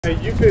Hey,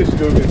 you fish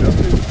Googan, don't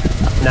you?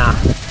 Nah.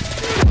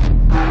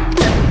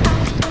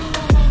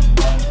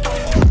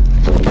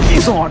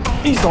 He's on.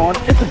 He's on.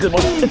 It's a good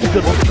one. It's a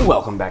good one.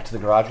 Welcome back to the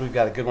garage. We've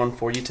got a good one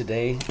for you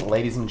today,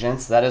 ladies and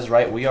gents. That is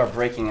right. We are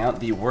breaking out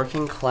the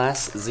Working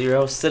Class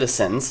Zero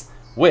Citizens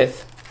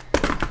with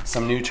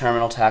some new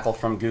terminal tackle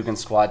from Googan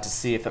Squad to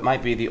see if it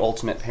might be the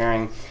ultimate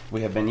pairing.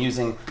 We have been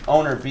using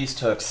owner beast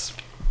hooks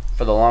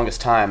for the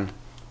longest time.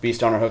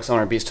 Beast owner hooks,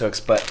 owner beast hooks,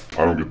 but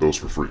I don't get those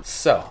for free.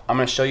 So I'm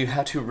going to show you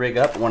how to rig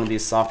up one of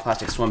these soft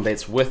plastic swim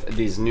baits with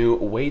these new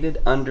weighted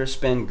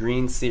underspin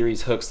green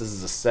series hooks. This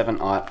is a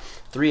 7/0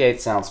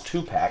 3/8 ounce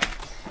 2-pack,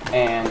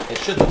 and it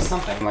should look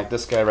something like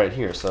this guy right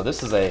here. So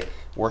this is a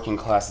Working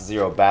Class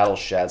Zero Battle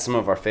Shad, some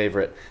of our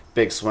favorite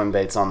big swim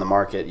baits on the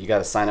market. You got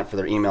to sign up for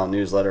their email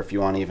newsletter if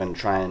you want to even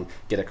try and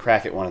get a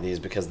crack at one of these,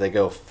 because they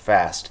go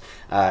fast.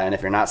 And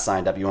if you're not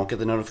signed up, you won't get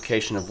the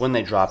notification of when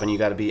they drop, and you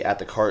got to be at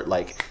the cart,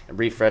 like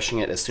refreshing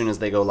it as soon as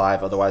they go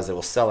live. Otherwise, they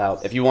will sell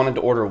out. If you wanted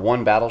to order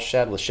one Battle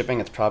Shad with shipping,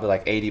 it's probably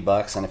like 80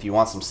 bucks. And if you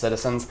want some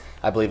Citizens,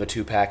 I believe a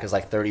 2-pack is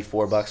like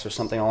 34 bucks or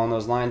something along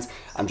those lines.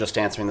 I'm just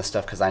answering this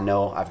stuff because I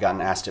know I've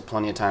gotten asked it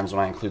plenty of times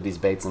when I include these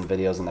baits in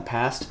videos in the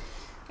past.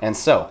 And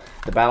so,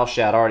 the Battle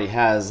Shad already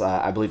has,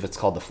 I believe it's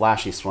called the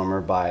Flashy Swimmer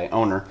by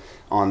owner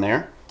on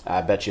there.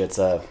 I bet you it's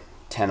a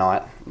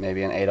 10/0,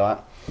 maybe an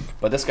 8/0.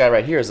 But this guy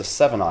right here is a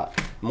 7/0,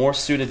 more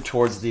suited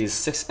towards these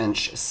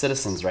 6-inch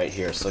Citizens right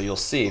here. So you'll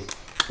see,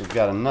 we've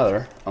got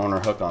another owner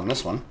hook on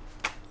this one.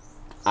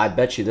 I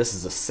bet you this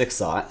is a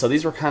 6/0. So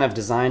these were kind of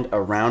designed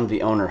around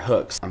the owner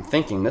hooks. I'm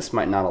thinking this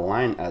might not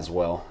align as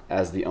well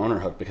as the owner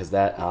hook, because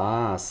that,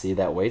 see,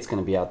 that weight's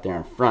gonna be out there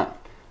in front.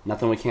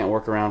 Nothing we can't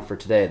work around for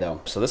today, though.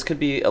 So this could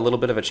be a little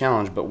bit of a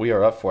challenge, but we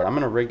are up for it. I'm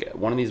going to rig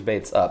one of these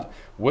baits up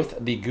with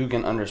the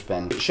Googan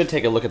underspin. You should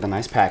take a look at the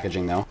nice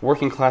packaging, though.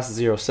 Working Class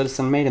Zero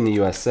Citizen, made in the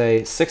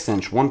USA,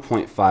 6-inch,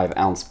 1.5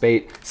 ounce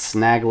bait,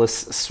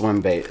 snagless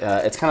swim bait.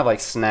 It's kind of like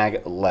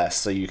snag-less,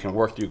 so you can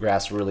work through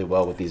grass really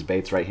well with these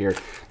baits right here.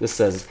 This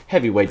says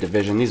heavyweight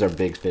division. These are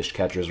big fish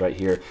catchers right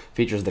here.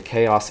 Features the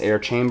Chaos air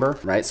chamber,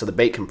 right? So the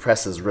bait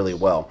compresses really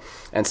well.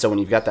 And so when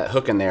you've got that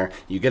hook in there,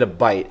 you get a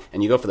bite,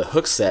 and you go for the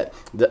hook set,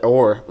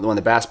 or when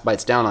the bass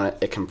bites down on it,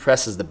 it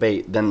compresses the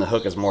bait, then the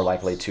hook is more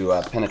likely to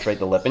penetrate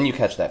the lip, and you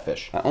catch that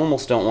fish. I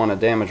almost don't want to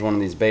damage one of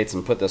these baits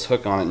and put this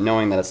hook on it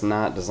knowing that it's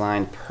not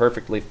designed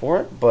perfectly for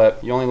it,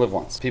 but you only live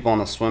once. People on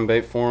the swim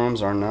bait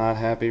forums are not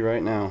happy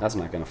right now. That's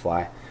not going to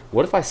fly.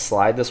 What if I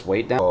slide this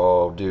weight down?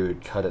 Oh,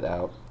 dude, cut it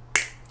out.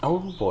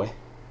 Oh, boy.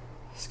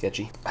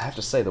 Sketchy. I have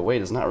to say, the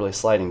weight is not really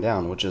sliding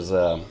down, which is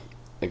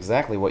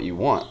exactly what you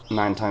want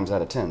 9 times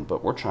out of 10,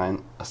 but we're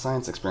trying a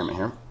science experiment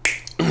here.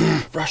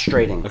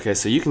 Frustrating. Okay,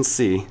 so you can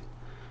see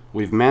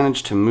we've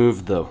managed to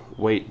move the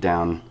weight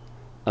down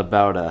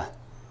about a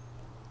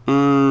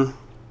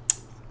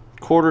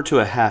 1/4 to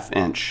a 1/2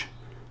 inch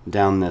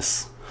down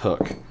this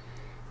hook,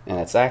 and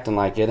it's acting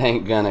like it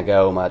ain't gonna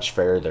go much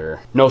further.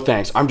 No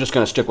thanks, I'm just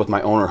gonna stick with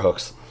my owner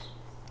hooks.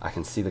 I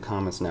can see the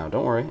comments now.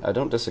 Don't worry, I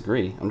don't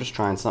disagree. I'm just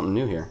trying something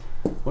new here.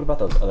 What about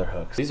those other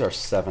hooks? These are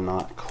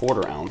 7/0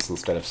 1/4 ounce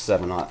instead of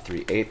 7/0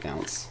 3/8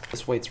 ounce.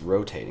 This weight's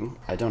rotating.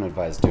 I don't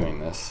advise doing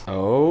this.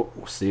 Oh,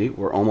 see,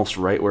 we're almost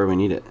right where we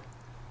need it.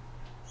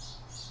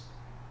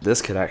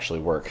 This could actually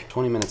work.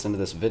 20 minutes into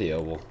this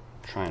video, we'll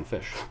try and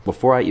fish.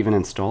 Before I even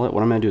install it,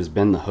 what I'm gonna do is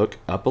bend the hook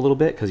up a little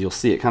bit, because you'll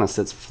see it kind of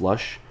sits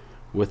flush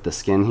with the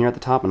skin here at the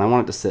top, and I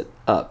want it to sit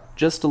up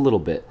just a little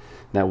bit.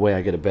 That way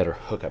I get a better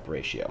hookup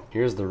ratio.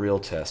 Here's the real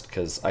test,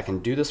 because I can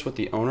do this with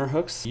the owner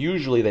hooks.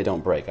 Usually they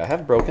don't break. I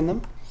have broken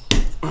them.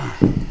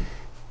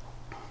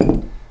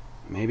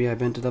 Maybe I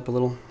bent it up a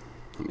little.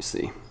 Let me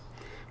see.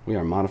 We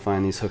are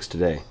modifying these hooks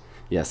today.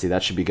 Yeah, see,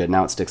 that should be good.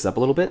 Now it sticks up a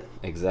little bit.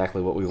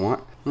 Exactly what we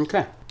want.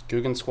 Okay.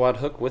 Googan Squad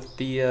hook with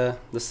the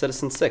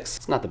Citizen 6.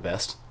 It's not the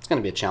best. It's going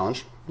to be a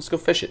challenge. Let's go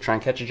fish it. Try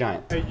and catch a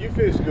giant. Hey, you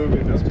fish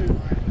Googan, don't you?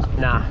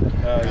 Nah.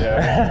 Oh,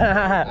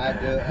 yeah. I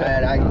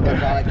can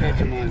that's all I catch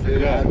them on,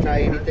 dude. I'll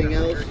try anything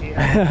else.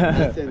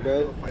 Nothing,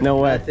 bro. No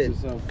way. Nothing.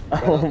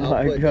 Oh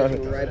my I'll put God. this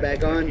one right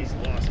back on.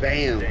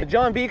 Bam.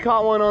 John B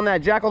caught one on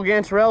that Jackal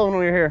Gantarelle when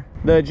we were here.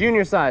 The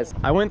junior size.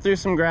 I went through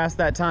some grass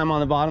that time on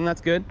the bottom. That's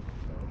good.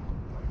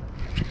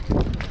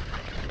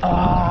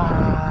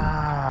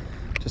 Ah.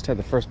 Just had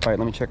the first bite.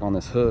 Let me check on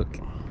this hook.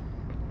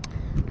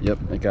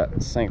 Yep, it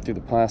got sank through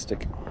the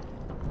plastic.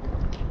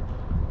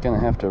 Gonna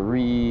have to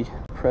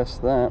re-press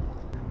that.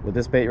 With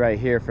this bait right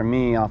here, for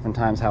me,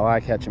 oftentimes how I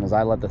catch them is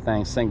I let the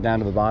thing sink down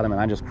to the bottom and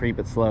I just creep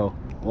it slow.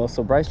 Well,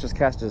 so Bryce just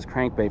casted his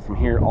crankbait from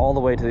here all the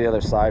way to the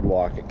other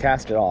sidewalk. It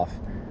cast it off.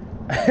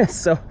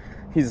 So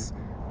he's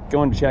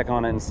going to check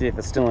on it and see if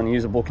it's still in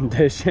usable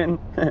condition.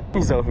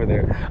 He's over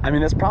there. I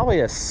mean, it's probably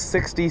a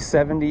 60,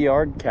 70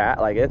 yard cat.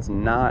 Like, it's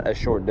not a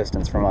short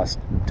distance from us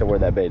to where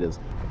that bait is.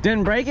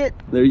 Didn't break it?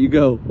 There you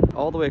go.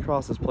 All the way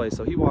across this place.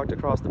 So he walked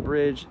across the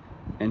bridge,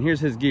 and here's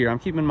his gear. I'm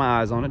keeping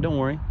my eyes on it, don't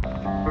worry.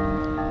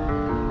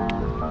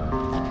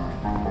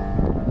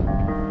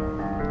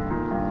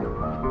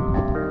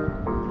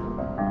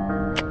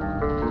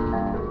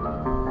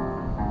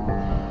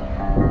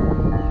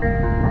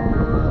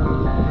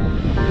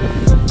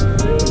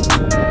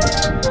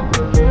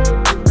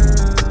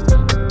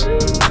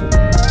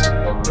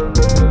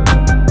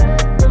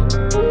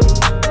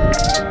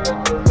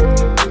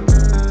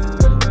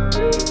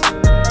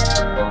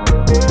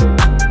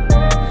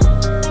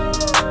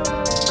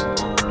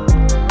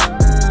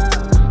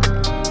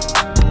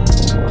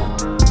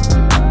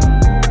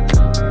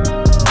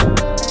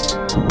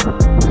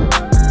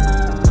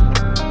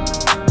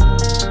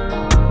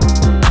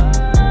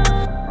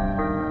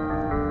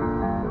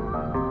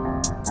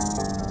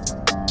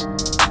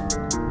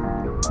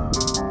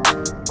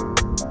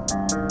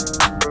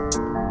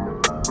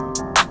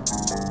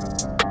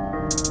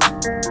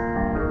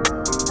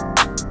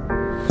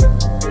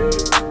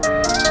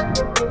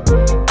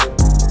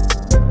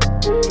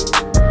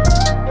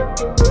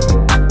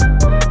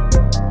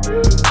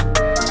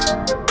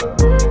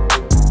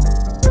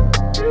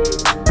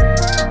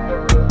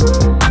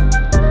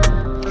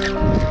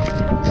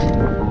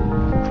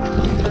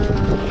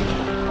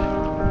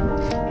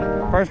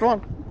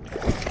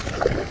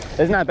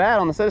 It's not bad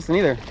on the Citizen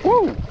either.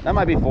 Woo! That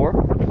might be 4.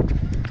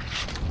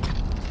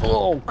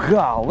 Oh,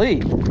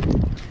 golly.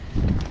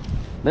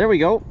 There we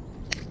go.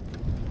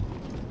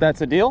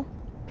 That's a deal.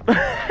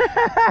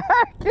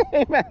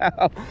 Came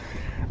out.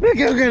 The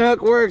cooking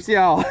hook works,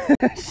 y'all.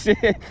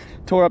 Shit.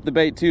 Tore up the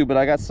bait too, but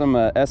I got some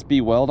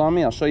SB weld on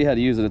me. I'll show you how to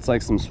use it. It's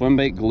like some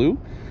Swimbait glue,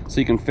 so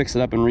you can fix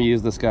it up and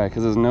reuse this guy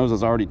because his nose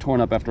is already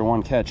torn up after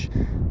one catch.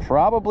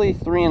 Probably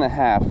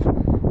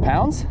 3.5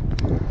 pounds.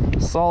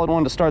 Solid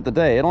one to start the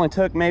day. It only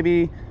took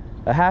maybe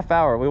a half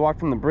hour. We walked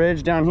from the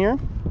bridge down here.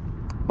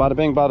 Bada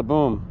bing, bada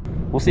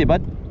boom. We'll see you,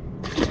 bud.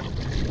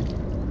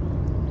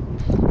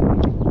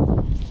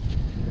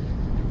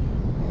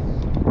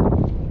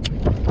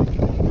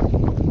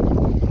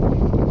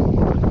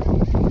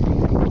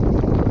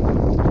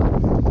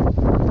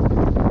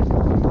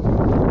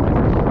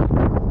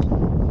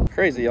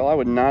 Crazy, y'all. I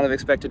would not have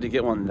expected to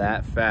get one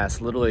that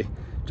fast. Literally,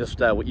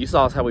 just what you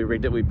saw is how we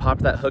rigged it. We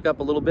popped that hook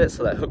up a little bit,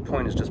 so that hook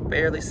point is just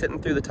barely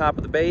sitting through the top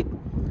of the bait.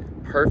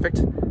 Perfect.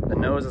 The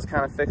nose is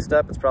kind of fixed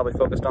up. It's probably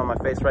focused on my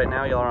face right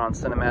now. Y'all are on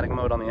cinematic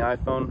mode on the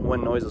iPhone.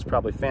 Wind noise is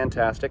probably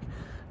fantastic.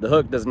 The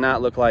hook does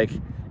not look like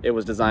it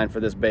was designed for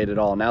this bait at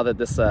all. Now that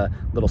this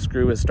little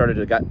screw has started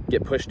to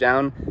get pushed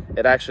down,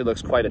 it actually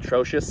looks quite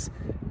atrocious.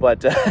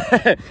 But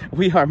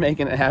we are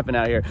making it happen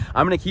out here.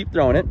 I'm gonna keep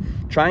throwing it,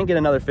 try and get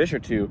another fish or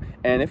two,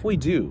 and if we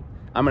do,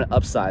 I'm gonna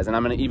upsize, and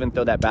I'm gonna even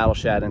throw that battle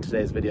shad in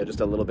today's video just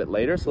a little bit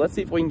later. So let's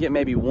see if we can get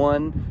maybe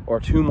 1 or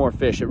 2 more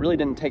fish. It really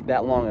didn't take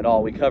that long at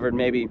all. We covered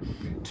maybe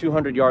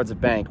 200 yards of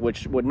bank,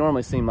 which would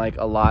normally seem like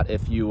a lot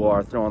if you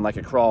are throwing like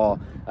a crawl,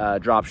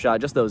 drop shot,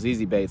 just those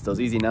easy baits, those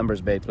easy numbers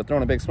baits. But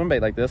throwing a big swim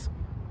bait like this,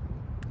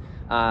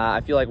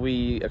 I feel like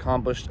we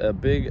accomplished a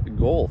big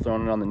goal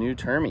throwing it on the new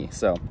Termy,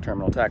 so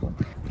terminal tackle.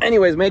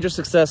 Anyways, major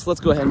success. Let's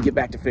go ahead and get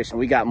back to fishing.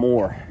 We got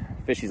more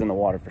fishies in the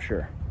water for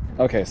sure.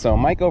 Okay, so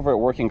Mike over at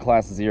Working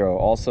Class Zero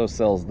also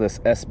sells this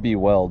SB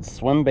weld,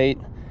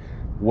 Swimbait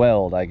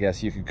weld, I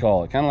guess you could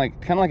call it. Kind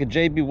of like a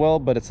JB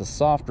weld, but it's a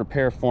soft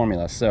repair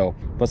formula. So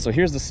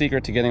here's the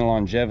secret to getting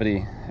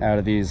longevity out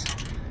of these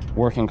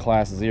Working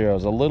Class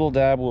Zeros. A little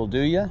dab will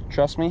do ya.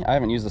 Trust me, I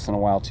haven't used this in a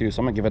while too, so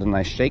I'm gonna give it a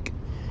nice shake.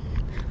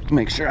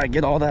 Make sure I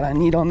get all that I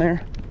need on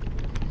there.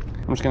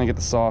 I'm just gonna get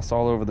the sauce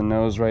all over the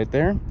nose right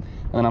there.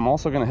 And then I'm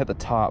also gonna hit the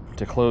top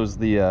to close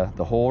the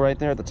hole right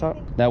there at the top.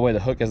 That way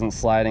the hook isn't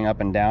sliding up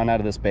and down out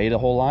of this bait a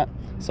whole lot.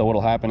 So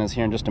what'll happen is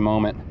here in just a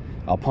moment,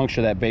 I'll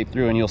puncture that bait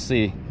through and you'll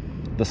see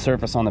the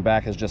surface on the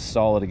back is just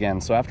solid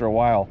again. So after a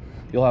while,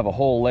 you'll have a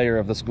whole layer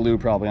of this glue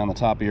probably on the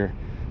top of your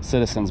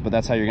Citizens, but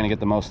that's how you're gonna get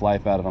the most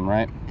life out of them,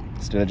 right?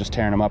 Instead of just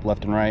tearing them up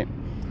left and right.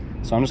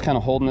 So I'm just kind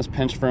of holding this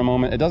pinch for a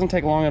moment. It doesn't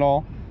take long at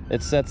all.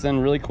 It sets in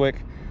really quick.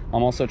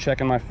 I'm also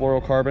checking my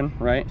fluorocarbon,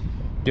 right?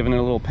 Giving it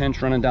a little pinch,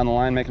 running down the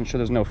line, making sure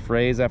there's no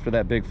frays after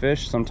that big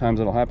fish. Sometimes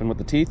it'll happen with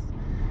the teeth.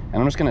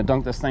 And I'm just gonna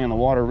dunk this thing in the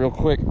water real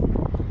quick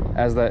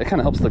as it kind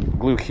of helps the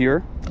glue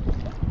cure.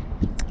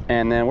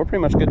 And then we're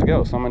pretty much good to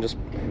go. So I'm gonna just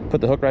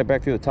put the hook right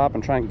back through the top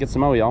and try and get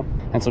some y'all.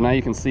 And so now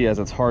you can see as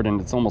it's hardened,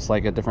 it's almost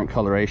like a different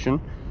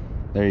coloration.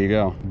 There you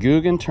go.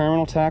 Guggen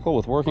terminal tackle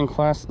with Working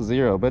Class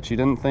Zero. Bet you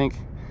didn't think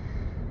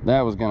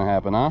that was gonna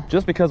happen, huh?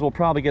 Just because we'll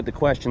probably get the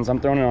questions,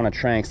 I'm throwing it on a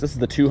Tranx. This is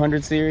the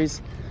 200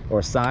 series,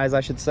 or size I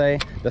should say.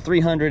 The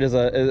 300 is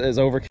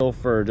overkill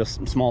for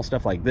just small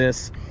stuff like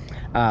this,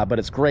 but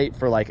it's great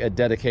for like a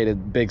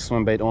dedicated big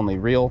swim bait only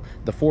reel.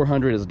 The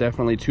 400 is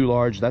definitely too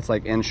large. That's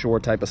like inshore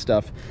type of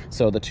stuff.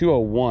 So the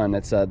 201,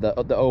 it's the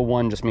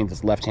 01 just means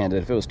it's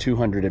left-handed. If it was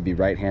 200, it'd be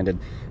right-handed.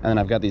 And then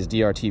I've got these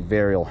DRT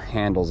varial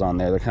handles on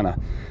there. They're kind of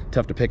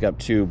tough to pick up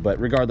too, but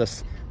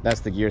regardless, that's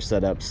the gear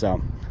setup.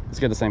 So let's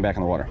get this thing back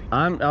in the water.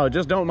 Oh,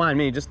 just don't mind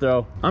me, just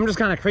throw. I'm just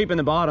kind of creeping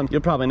the bottom.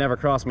 You'll probably never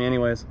cross me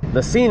anyways.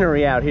 The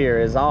scenery out here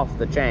is off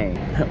the chain.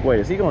 Wait,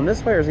 is he going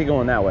this way or is he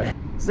going that way?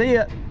 See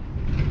ya.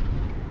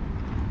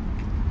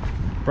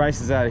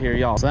 Bryce is out of here,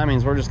 y'all. So that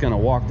means we're just gonna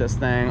walk this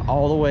thing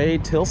all the way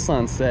till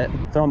sunset.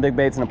 Throwing big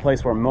baits in a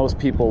place where most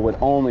people would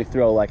only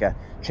throw like a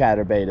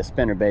chatterbait, a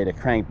spinnerbait, a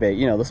crankbait,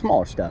 you know, the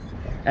smaller stuff.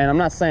 And I'm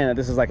not saying that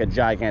this is like a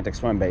gigantic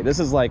swim bait. This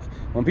is like,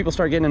 when people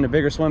start getting into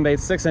bigger swim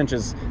baits, 6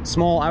 inches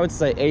small, I would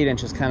say 8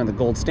 inches kind of the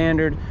gold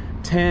standard.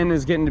 10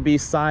 is getting to be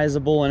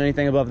sizable, and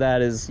anything above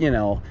that is, you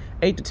know,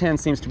 8 to 10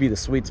 seems to be the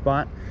sweet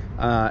spot.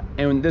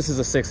 And this is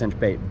a 6-inch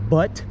bait,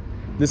 but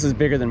this is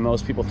bigger than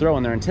most people throw,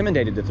 and they're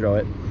intimidated to throw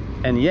it.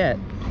 And yet,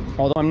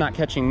 although I'm not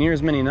catching near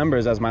as many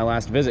numbers as my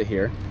last visit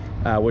here,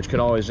 which could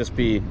always just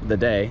be the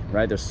day,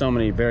 right? There's so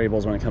many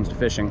variables when it comes to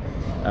fishing.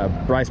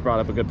 Bryce brought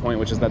up a good point,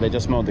 which is that they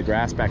just mowed the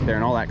grass back there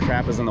and all that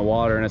crap is in the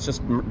water and it's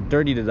just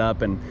dirtied it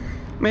up, and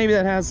maybe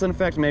that has an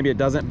effect, maybe it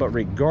doesn't, but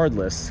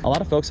regardless, a lot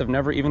of folks have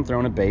never even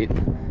thrown a bait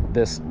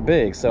this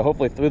big. So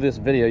hopefully through this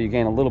video you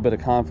gain a little bit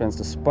of confidence,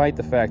 despite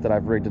the fact that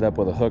I've rigged it up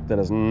with a hook that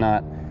is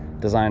not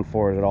designed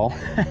for it at all.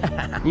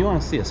 You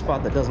want to see a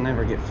spot that doesn't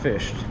ever get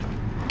fished?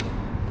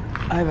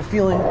 I have a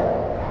feeling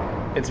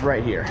it's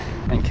right here.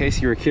 In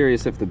case you were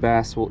curious if the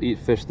bass will eat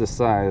fish this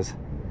size,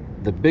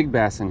 the big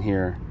bass in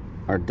here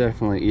are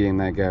definitely eating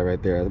that guy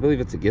right there. I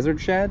believe it's a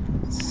gizzard shad.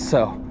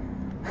 So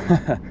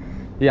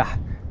yeah,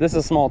 This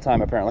is small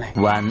time apparently.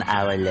 1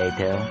 hour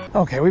later.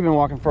 Okay, we've been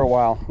walking for a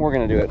while. We're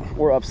gonna do it.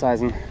 We're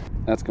upsizing.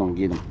 That's gonna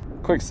get him.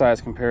 Quick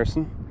size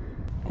comparison.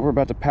 We're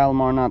about to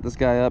Palomar knot this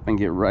guy up and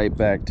get right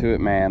back to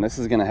it. Man, this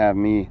is gonna have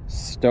me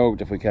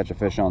stoked if we catch a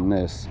fish on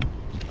this.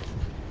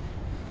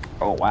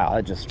 Oh wow,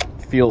 it just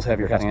feels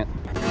heavier cutting it.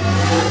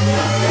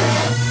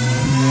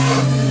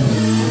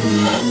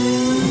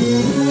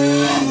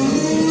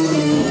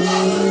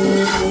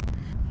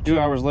 2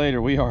 hours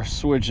later, we are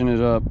switching it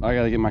up. I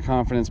gotta get my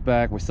confidence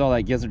back. We saw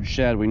that gizzard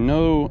shad. We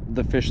know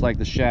the fish like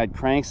the shad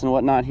cranks and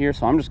whatnot here,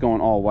 so I'm just going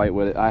all white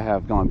with it. I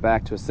have gone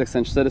back to a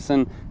 6-inch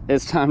Citizen.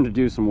 It's time to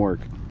do some work.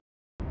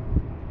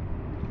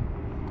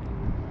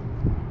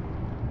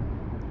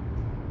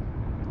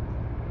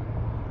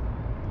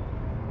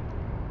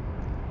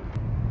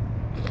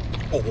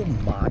 Oh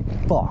my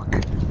fuck.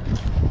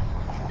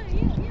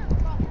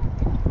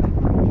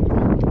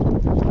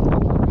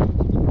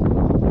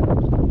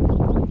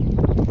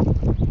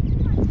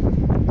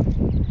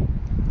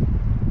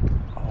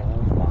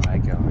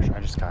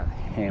 Got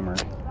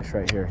hammered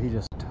right here. He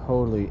just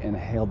totally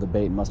inhaled the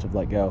bait and must have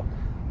let go.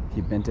 He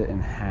bent it in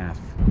half.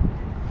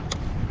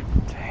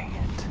 Dang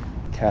it.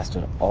 Cast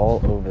it all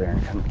over there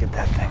and couldn't get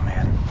that thing,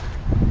 man.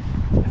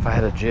 If I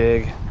had a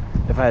jig,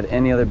 if I had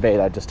any other bait,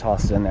 I'd just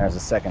toss it in there as a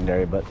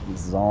secondary, but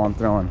this is all I'm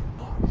throwing.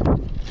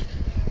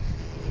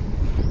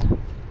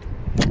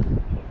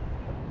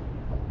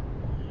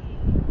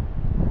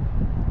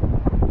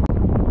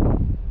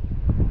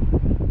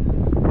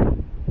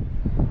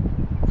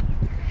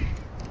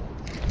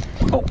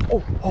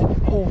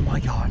 Oh my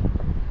God.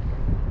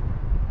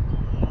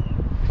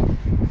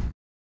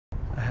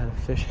 I had a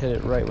fish hit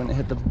it right when it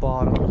hit the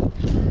bottom.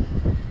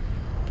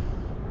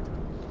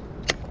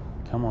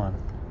 Come on.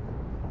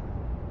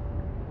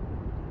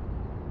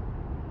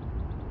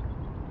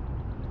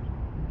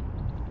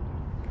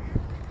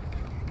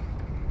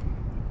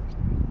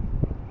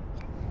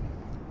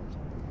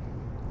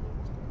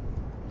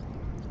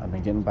 I've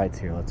been getting bites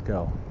here. Let's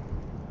go.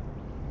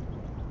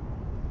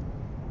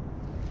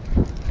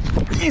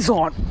 He's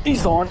on.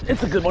 He's on.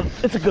 It's a good one.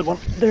 It's a good one.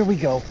 There we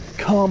go.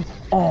 Come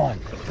on.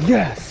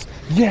 Yes.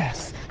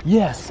 Yes.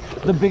 Yes.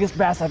 The biggest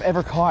bass I've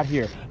ever caught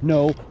here.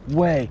 No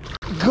way.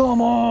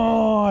 Come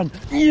on.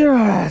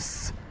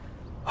 Yes.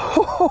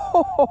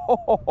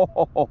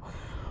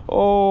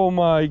 Oh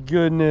my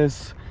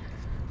goodness.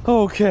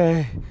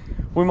 Okay.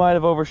 We might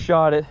have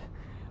overshot it.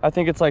 I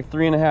think it's like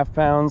 3.5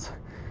 pounds.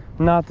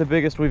 Not the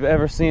biggest we've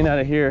ever seen out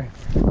of here,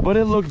 but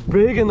it looked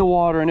big in the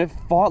water and it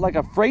fought like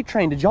a freight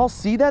train. Did y'all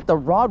see that? The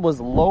rod was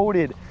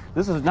loaded.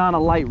 This is not a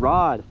light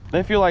rod.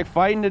 They feel like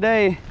fighting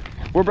today.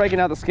 We're breaking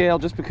out the scale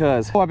just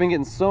because. Oh, I've been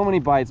getting so many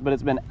bites, but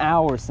it's been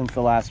hours since the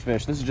last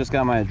fish. This has just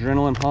got my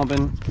adrenaline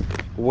pumping.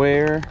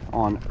 Where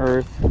on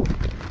earth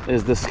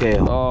is the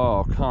scale?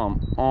 Oh,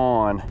 come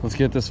on. Let's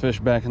get this fish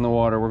back in the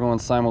water. We're going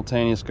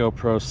simultaneous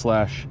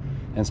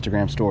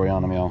GoPro/Instagram story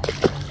on them, y'all.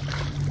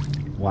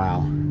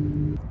 Wow.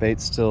 Bait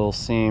still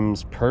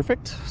seems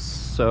perfect,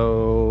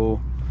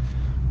 so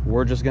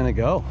we're just gonna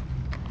go.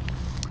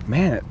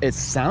 Man, it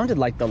sounded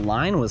like the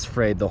line was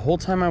frayed the whole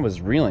time I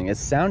was reeling. It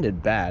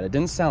sounded bad. It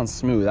didn't sound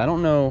smooth. I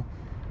don't know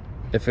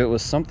if it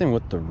was something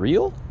with the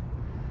reel.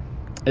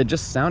 It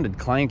just sounded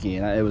clanky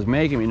and it was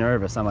making me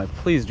nervous. I'm like,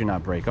 please do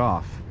not break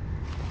off.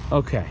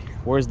 Okay,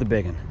 where's the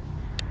big one?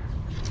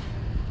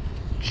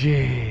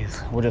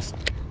 Jeez, we're just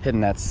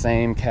hitting that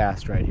same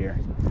cast right here.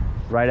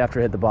 Right after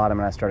it hit the bottom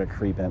and I started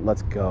creeping it.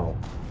 Let's go.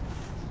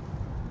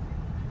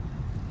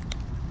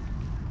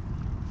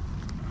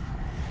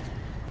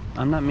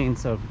 I'm not mean,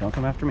 so don't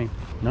come after me.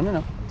 No, no,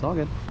 no, it's all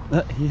good.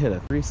 He hit a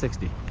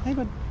 360. Hey,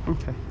 bud.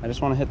 Okay, I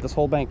just want to hit this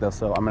whole bank though,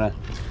 so I'm gonna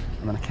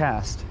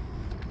cast.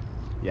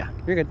 Yeah,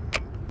 you're good.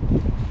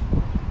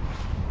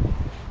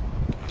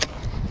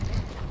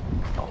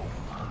 Oh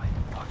my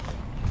fucking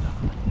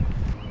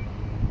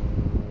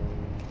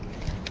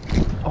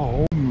God.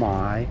 Oh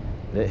my,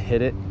 it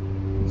hit it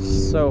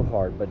so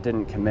hard but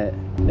didn't commit.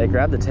 It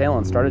grabbed the tail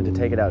and started to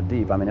take it out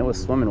deep. I mean, it was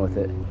swimming with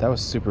it. That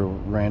was super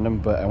random,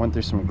 but I went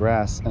through some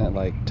grass and it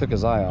like took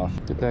his eye off.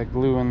 Get that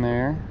glue in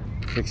there.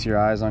 Fix your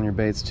eyes on your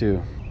baits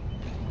too.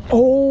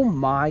 Oh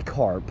my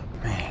carp.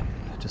 Man,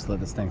 just let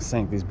this thing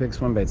sink. These big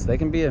swim baits, they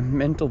can be a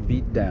mental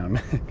beat down.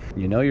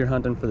 You know you're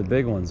hunting for the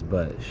big ones,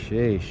 but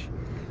sheesh.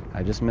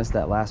 I just missed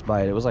that last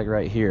bite. It was like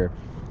right here.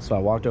 So I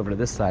walked over to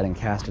this side and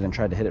cast it and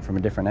tried to hit it from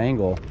a different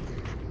angle.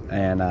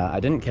 And I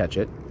didn't catch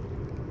it.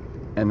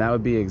 And that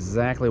would be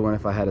exactly when,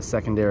 if I had a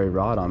secondary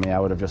rod on me, I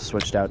would have just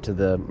switched out to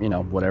the, you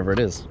know, whatever it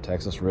is,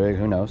 Texas rig,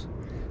 who knows.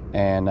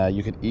 And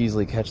you could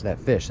easily catch that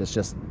fish. It's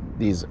just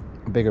these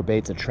bigger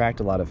baits attract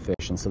a lot of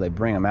fish, and so they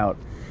bring them out,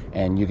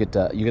 and you get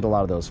a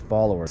lot of those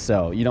followers.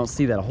 So you don't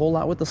see that a whole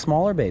lot with the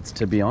smaller baits,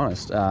 to be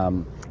honest,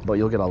 but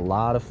you'll get a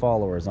lot of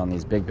followers on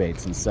these big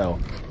baits. And so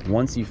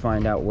once you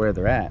find out where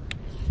they're at,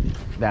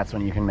 that's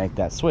when you can make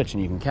that switch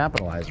and you can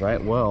capitalize,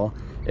 right? Well,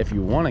 if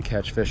you want to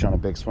catch fish on a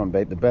big swim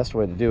bait, the best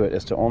way to do it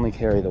is to only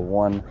carry the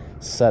one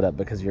setup,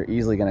 because you're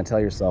easily going to tell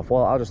yourself,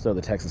 well, I'll just throw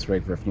the Texas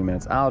rig for a few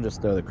minutes, I'll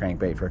just throw the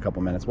crankbait for a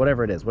couple minutes,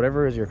 whatever it is,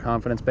 whatever is your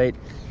confidence bait,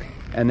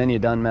 and then you're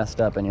done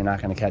messed up and you're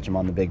not going to catch them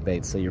on the big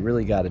baits. So you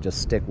really got to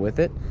just stick with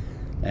it,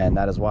 and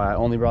that is why I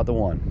only brought the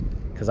one,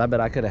 because I bet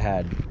I could have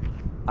had,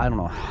 I don't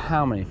know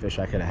how many fish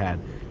I could have had.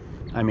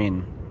 I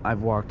mean,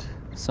 I've walked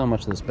so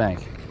much of this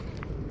bank,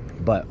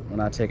 but we're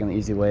not taking the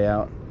easy way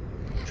out,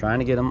 trying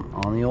to get them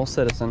on the old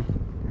Citizen,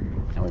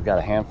 and we've got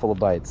a handful of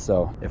bites.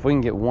 So if we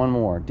can get one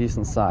more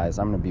decent size,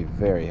 I'm going to be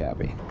very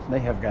happy. They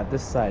have got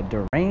this side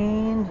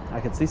drained. I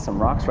could see some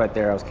rocks right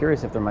there. I was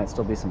curious if there might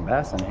still be some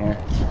bass in here.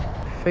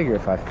 I figure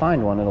if I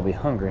find one, it'll be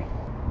hungry.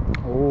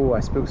 Oh,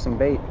 I spooked some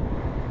bait.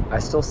 I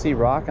still see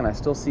rock and I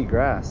still see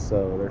grass,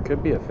 so there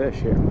could be a fish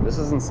here. This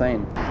is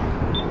insane.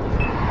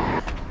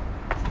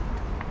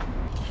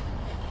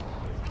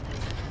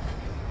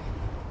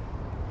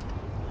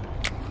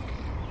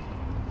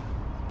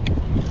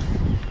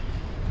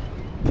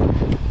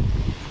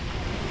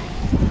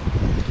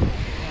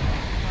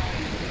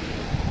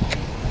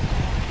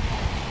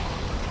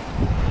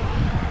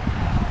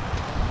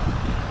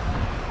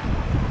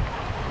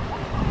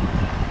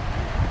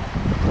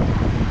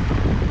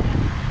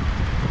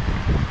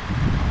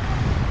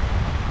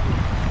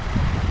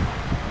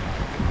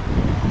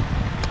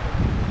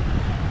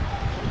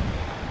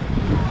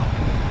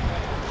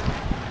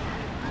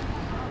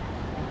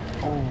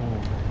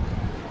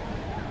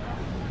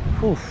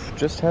 Oof,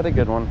 just had a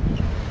good one.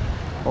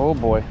 Oh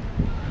boy.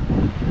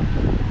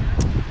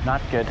 Not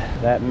good.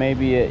 That may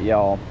be it,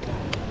 y'all.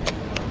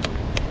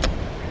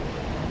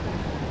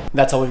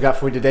 That's all we've got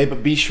for you today,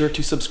 but be sure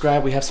to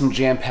subscribe. We have some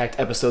jam-packed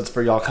episodes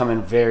for y'all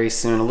coming very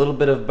soon. A little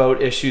bit of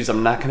boat issues.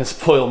 I'm not going to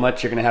spoil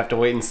much. You're going to have to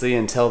wait and see.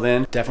 Until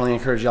then, definitely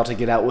encourage y'all to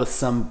get out with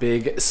some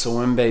big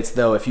swim baits,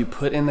 though. If you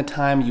put in the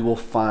time, you will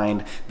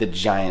find the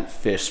giant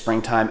fish.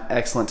 Springtime,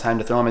 excellent time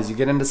to throw them. As you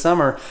get into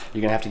summer,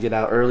 you're going to have to get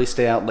out early,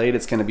 stay out late.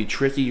 It's going to be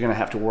tricky. You're going to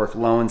have to work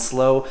low and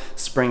slow.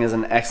 Spring is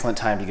an excellent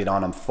time to get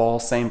on them. Fall,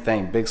 same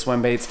thing. Big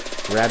swim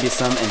baits, grab you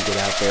some and get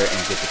out there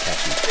and get to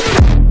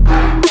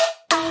catching.